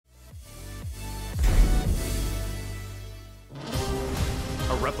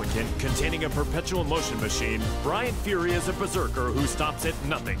replicant containing a perpetual motion machine, Bryan Fury is a berserker who stops at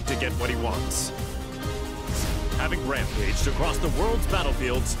nothing to get what he wants. Having rampaged across the world's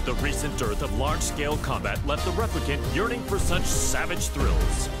battlefields, the recent dearth of large-scale combat left the replicant yearning for such savage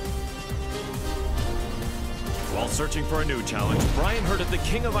thrills. While searching for a new challenge, Bryan heard of the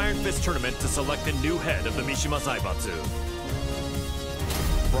King of Iron Fist tournament to select the new head of the Mishima Zaibatsu.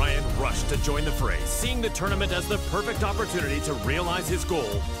 Bryan rushed to join the fray, seeing the tournament as the perfect opportunity to realize his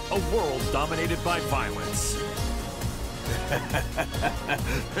goal, a world dominated by violence.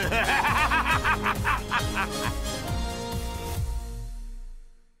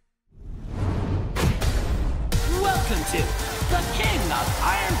 Welcome to the King of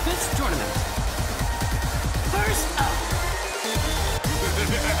Iron Fist tournament. First up.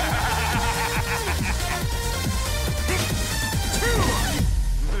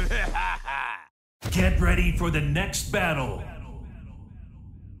 Get ready for the next battle.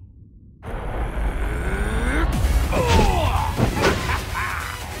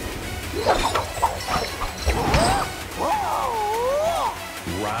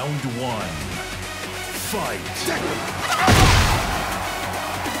 Round one. Fight.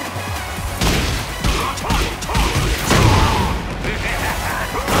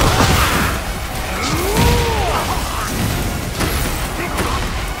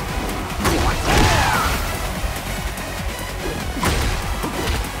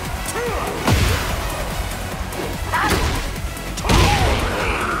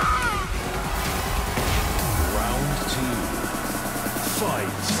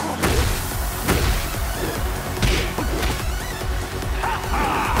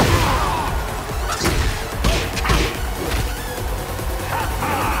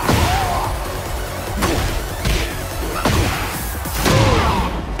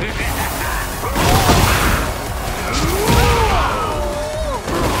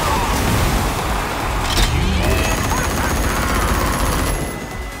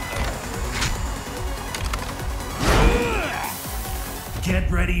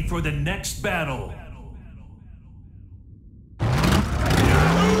 Get ready for the next battle.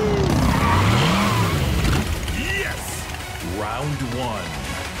 Yes! Round one.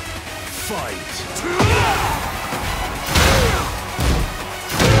 Fight.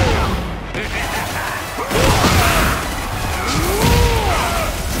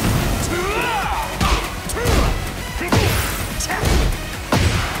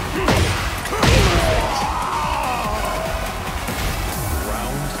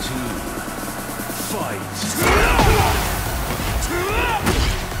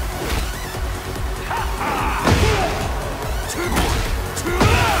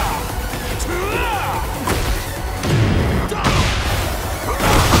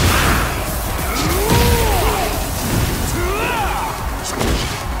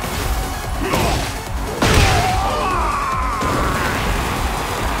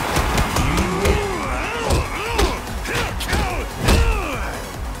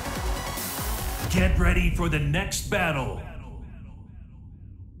 Get ready for the next battle.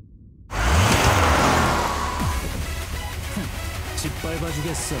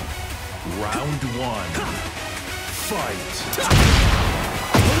 Round one. Fight.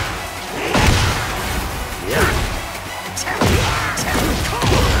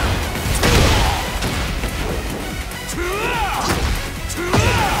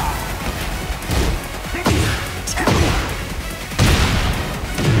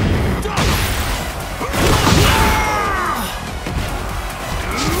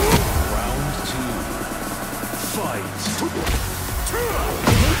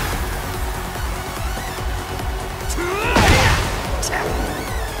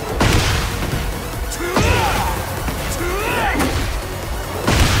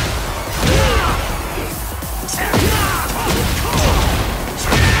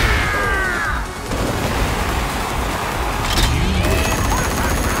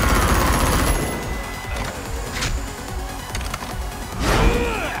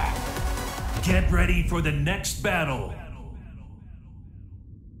 Get ready for the next battle.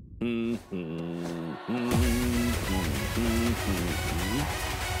 Round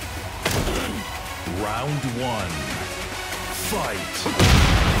one. Fight.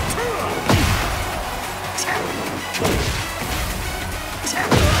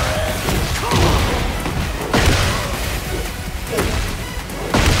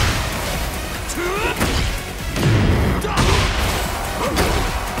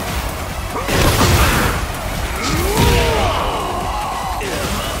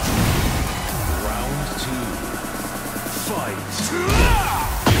 Fight.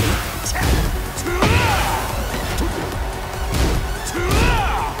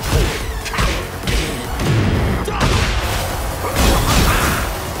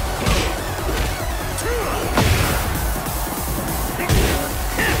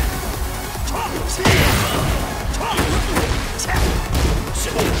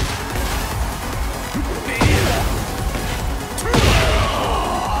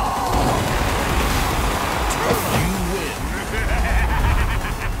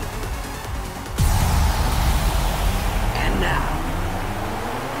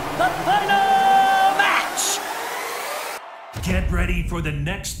 ready for the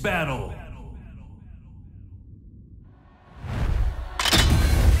next battle.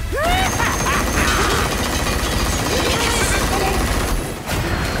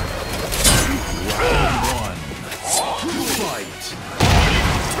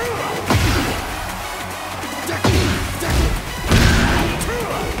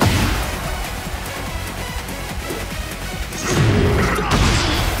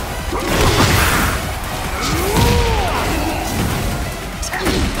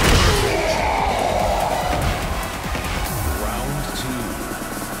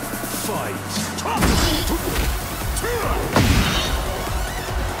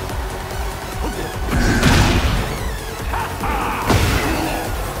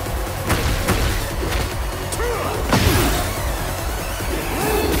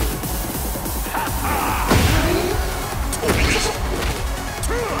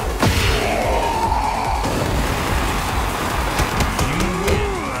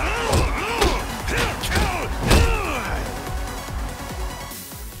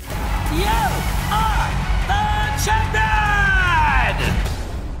 Yeah!